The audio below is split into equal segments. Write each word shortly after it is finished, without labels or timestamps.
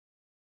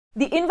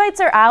The invites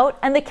are out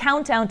and the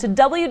countdown to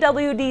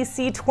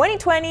WWDC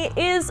 2020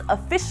 is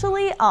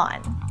officially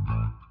on.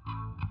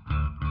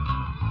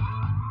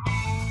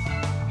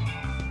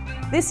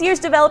 This year's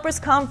Developers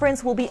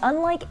Conference will be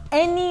unlike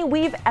any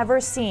we've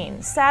ever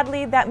seen.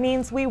 Sadly, that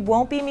means we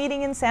won't be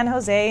meeting in San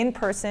Jose in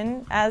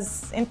person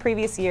as in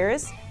previous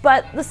years.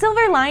 But the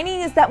silver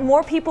lining is that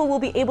more people will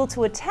be able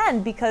to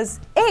attend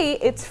because A,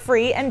 it's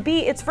free, and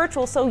B, it's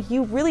virtual, so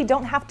you really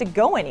don't have to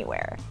go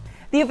anywhere.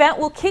 The event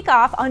will kick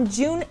off on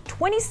June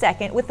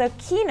 22nd with a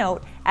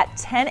keynote at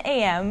 10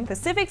 a.m.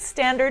 Pacific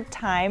Standard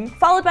Time,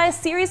 followed by a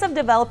series of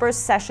developers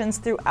sessions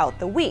throughout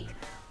the week.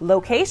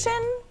 Location?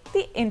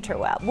 The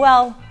interweb.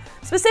 Well,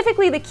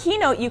 specifically the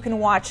keynote you can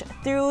watch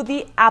through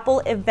the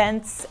Apple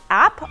Events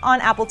app on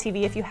Apple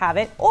TV if you have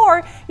it,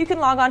 or you can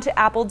log on to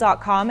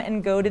apple.com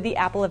and go to the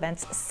Apple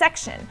Events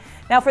section.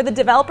 Now for the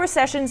developer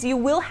sessions, you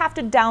will have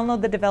to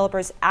download the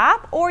developers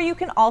app, or you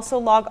can also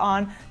log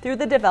on through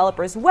the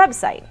developers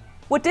website.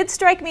 What did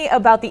strike me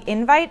about the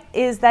invite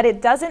is that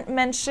it doesn't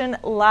mention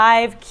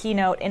live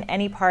keynote in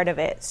any part of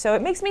it. So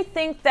it makes me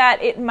think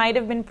that it might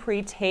have been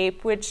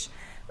pre-taped, which,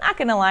 not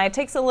gonna lie, it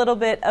takes a little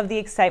bit of the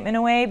excitement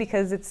away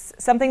because it's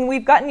something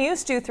we've gotten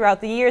used to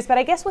throughout the years, but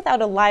I guess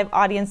without a live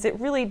audience, it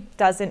really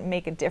doesn't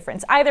make a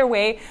difference. Either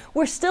way,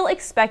 we're still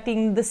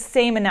expecting the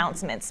same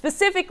announcements,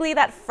 specifically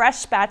that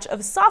fresh batch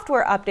of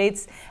software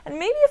updates and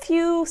maybe a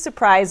few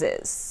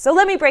surprises. So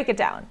let me break it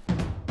down.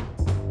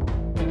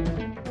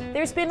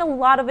 There's been a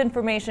lot of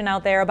information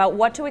out there about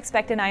what to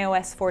expect in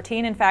iOS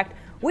 14. In fact,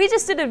 we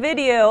just did a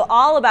video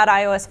all about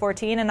iOS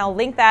 14, and I'll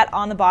link that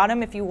on the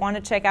bottom if you want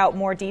to check out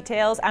more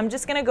details. I'm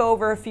just going to go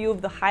over a few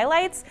of the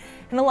highlights,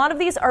 and a lot of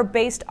these are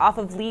based off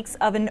of leaks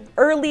of an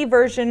early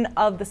version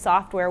of the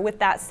software. With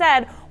that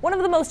said, one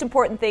of the most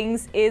important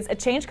things is a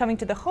change coming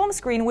to the home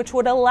screen, which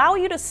would allow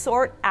you to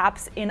sort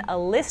apps in a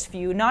list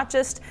view, not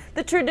just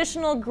the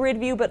traditional grid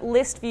view, but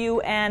list view,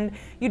 and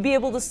you'd be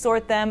able to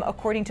sort them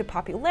according to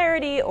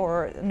popularity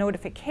or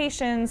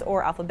notifications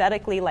or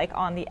alphabetically like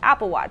on the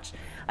Apple Watch.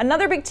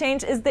 Another big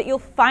change is that you'll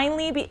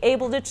finally be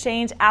able to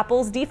change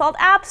Apple's default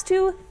apps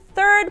to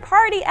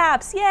third-party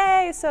apps.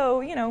 Yay!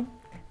 So, you know,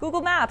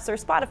 Google Maps or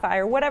Spotify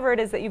or whatever it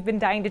is that you've been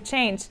dying to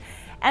change.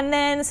 And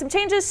then some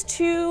changes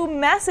to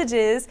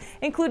messages,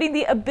 including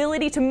the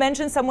ability to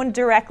mention someone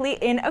directly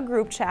in a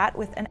group chat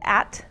with an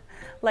 @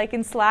 like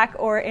in Slack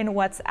or in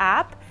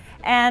WhatsApp,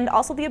 and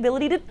also the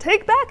ability to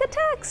take back a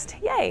text.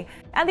 Yay!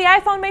 And the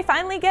iPhone may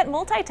finally get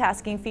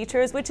multitasking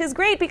features, which is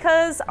great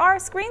because our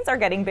screens are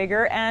getting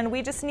bigger and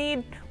we just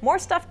need more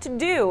stuff to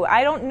do.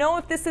 I don't know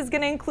if this is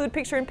going to include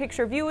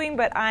picture-in-picture viewing,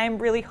 but I'm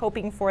really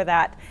hoping for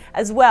that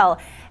as well.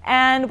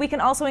 And we can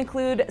also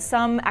include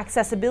some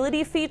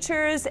accessibility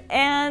features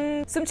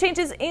and some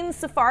changes in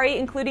Safari,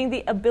 including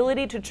the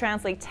ability to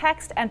translate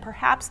text and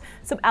perhaps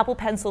some Apple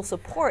Pencil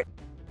support.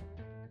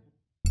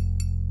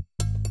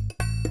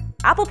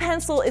 Apple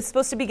Pencil is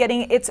supposed to be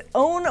getting its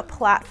own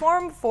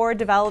platform for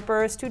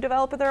developers to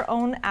develop their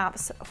own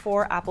apps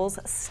for Apple's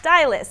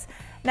stylus.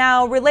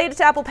 Now, related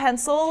to Apple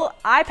Pencil,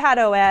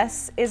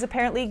 iPadOS is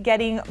apparently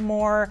getting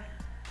more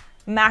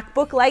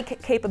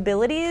MacBook-like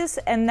capabilities,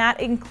 and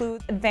that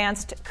includes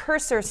advanced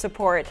cursor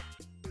support.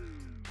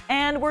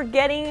 And we're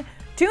getting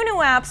 2 new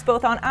apps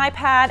both on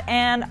iPad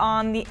and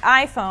on the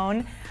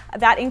iPhone.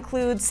 That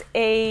includes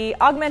an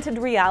augmented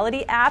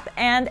reality app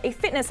and a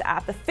fitness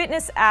app. The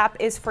fitness app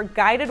is for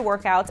guided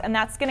workouts, and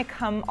that's going to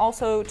come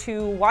also to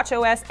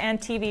WatchOS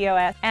and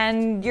tvOS.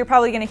 And you're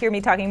probably going to hear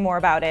me talking more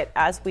about it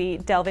as we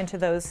delve into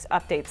those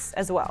updates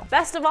as well.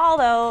 Best of all,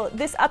 though,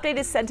 this update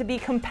is said to be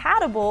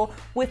compatible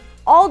with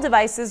all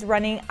devices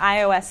running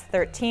iOS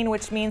 13,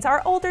 which means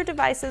our older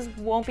devices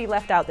won't be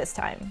left out this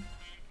time.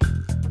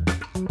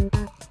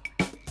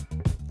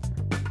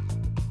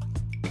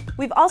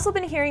 We've also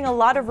been hearing a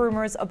lot of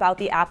rumors about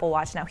the Apple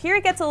Watch. Now here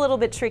it gets a little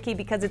bit tricky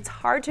because it's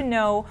hard to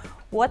know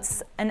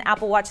what's an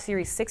Apple Watch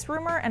Series 6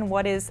 rumor and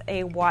what is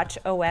a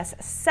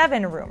WatchOS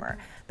 7 rumor.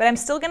 But I'm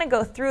still going to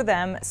go through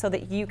them so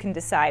that you can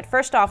decide.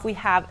 First off, we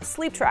have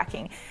sleep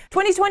tracking.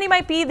 2020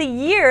 might be the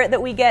year that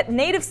we get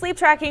native sleep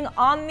tracking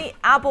on the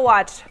Apple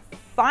Watch.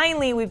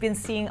 Finally, we've been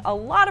seeing a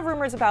lot of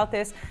rumors about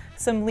this,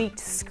 some leaked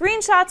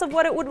screenshots of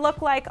what it would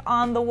look like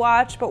on the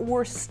watch, but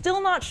we're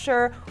still not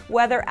sure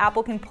whether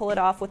Apple can pull it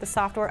off with a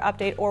software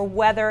update or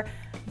whether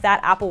that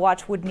Apple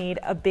Watch would need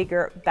a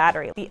bigger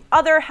battery. The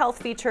other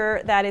health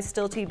feature that is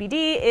still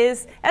TBD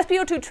is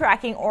Spo2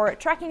 tracking, or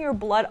tracking your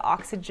blood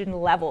oxygen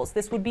levels.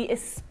 This would be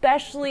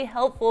especially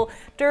helpful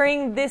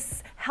during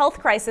this health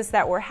crisis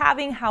that we're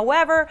having.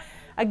 However,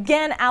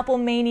 again, Apple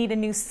may need a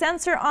new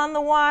sensor on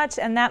the watch,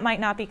 and that might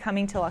not be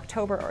coming till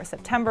October or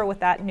September with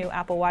that new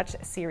Apple Watch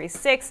Series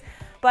 6.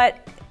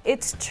 But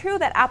it's true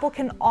that Apple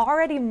can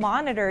already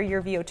monitor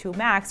your VO2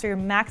 max, or your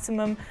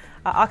maximum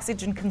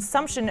oxygen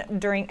consumption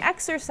during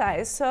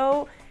exercise,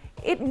 so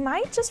it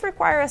might just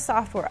require a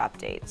software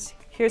update.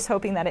 Here's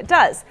hoping that it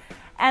does.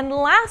 And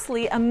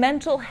lastly, a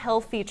mental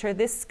health feature.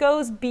 This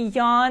goes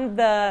beyond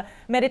the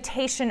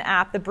meditation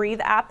app, the Breathe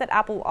app that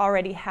Apple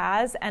already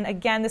has. And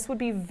again, this would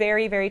be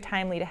very, very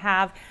timely to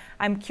have.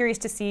 I'm curious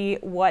to see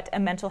what a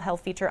mental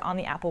health feature on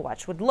the Apple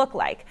Watch would look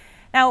like.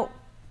 Now,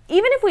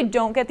 even if we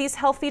don't get these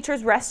health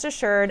features, rest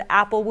assured,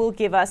 Apple will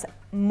give us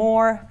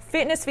more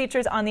fitness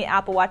features on the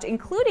Apple Watch,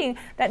 including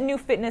that new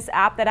fitness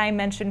app that I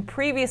mentioned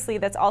previously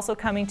that's also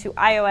coming to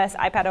iOS,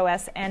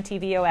 iPadOS, and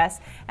tvOS.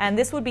 And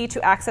this would be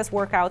to access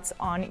workouts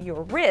on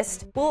your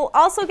wrist. We'll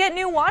also get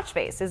new watch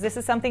faces. This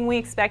is something we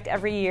expect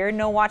every year.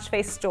 No watch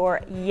face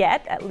store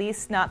yet, at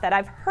least not that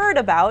I've heard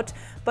about,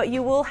 but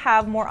you will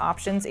have more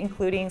options,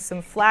 including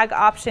some flag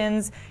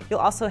options. You'll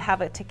also have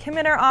a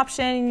tachymeter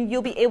option.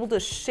 You'll be able to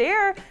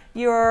share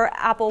your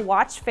Apple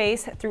Watch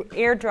face through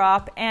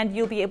AirDrop, and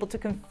you'll be able to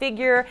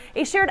configure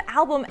a shared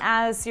album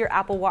as your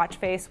Apple Watch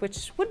face,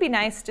 which would be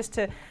nice just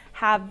to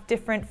have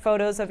different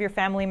photos of your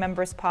family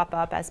members pop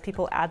up as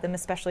people add them,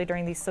 especially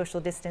during these social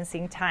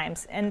distancing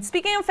times. And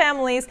speaking of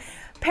families,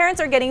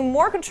 parents are getting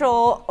more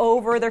control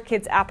over their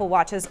kids' Apple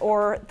Watches,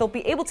 or they'll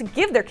be able to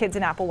give their kids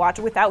an Apple Watch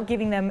without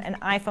giving them an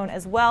iPhone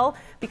as well,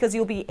 because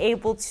you'll be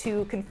able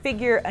to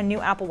configure a new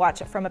Apple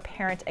Watch from a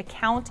parent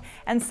account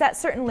and set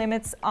certain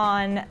limits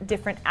on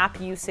different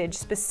app usage,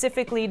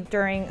 specifically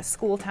during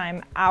school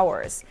time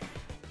hours.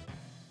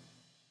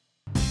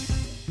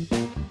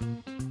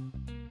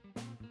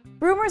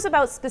 Rumors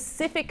about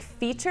specific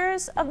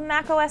features of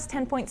macOS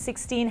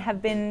 10.16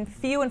 have been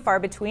few and far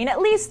between,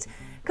 at least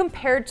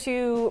compared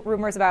to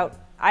rumors about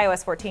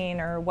iOS 14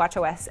 or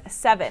WatchOS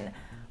 7.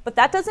 But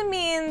that doesn't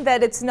mean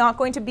that it's not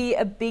going to be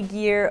a big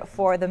year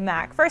for the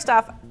Mac. First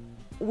off,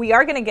 we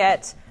are going to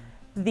get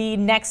the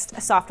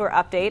next software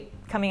update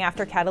coming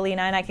after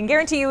Catalina, and I can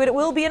guarantee you it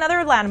will be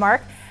another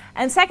landmark.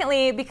 And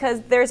secondly,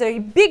 because there's a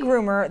big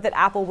rumor that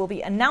Apple will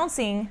be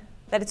announcing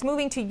that it's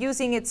moving to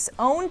using its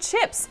own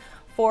chips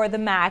for the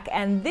Mac,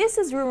 and this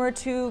is rumored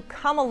to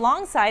come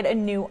alongside a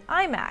new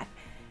iMac.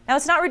 Now,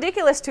 it's not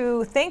ridiculous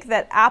to think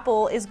that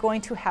Apple is going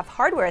to have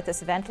hardware at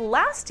this event.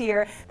 Last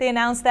year, they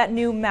announced that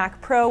new Mac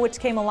Pro, which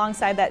came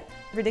alongside that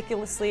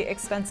ridiculously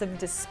expensive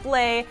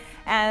display,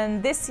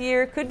 and this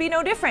year could be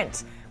no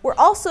different. We're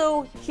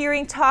also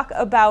hearing talk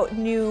about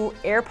new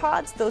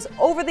AirPods, those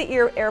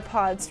over-the-ear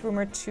AirPods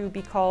rumored to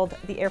be called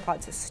the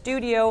AirPods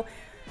Studio.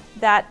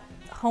 That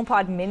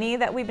HomePod Mini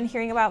that we've been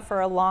hearing about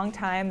for a long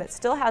time that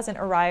still hasn't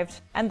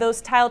arrived, and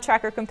those tile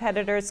tracker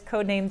competitors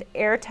codenamed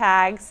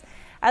AirTags,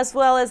 as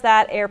well as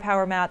that Air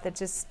Power Mat that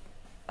just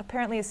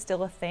apparently is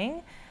still a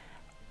thing.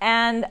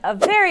 And a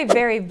very,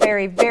 very,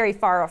 very, very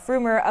far off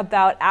rumor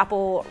about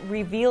Apple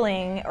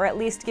revealing, or at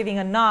least giving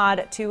a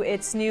nod to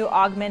its new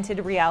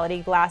augmented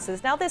reality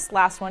glasses. Now, this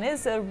last one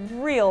is a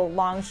real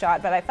long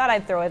shot, but I thought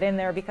I'd throw it in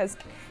there because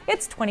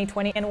it's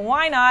 2020, and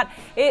why not?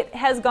 It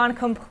has gone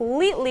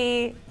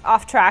completely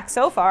off track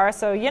so far,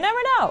 so you never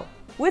know.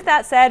 With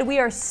that said, we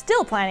are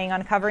still planning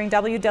on covering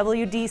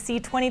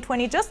WWDC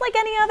 2020 just like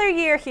any other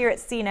year here at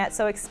CNET,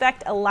 so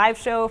expect a live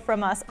show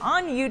from us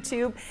on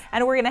YouTube,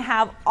 and we're going to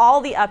have all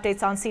the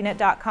updates on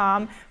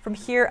CNET.com from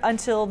here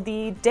until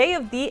the day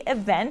of the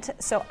event.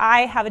 So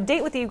I have a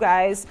date with you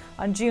guys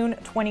on June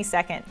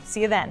 22nd.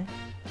 See you then.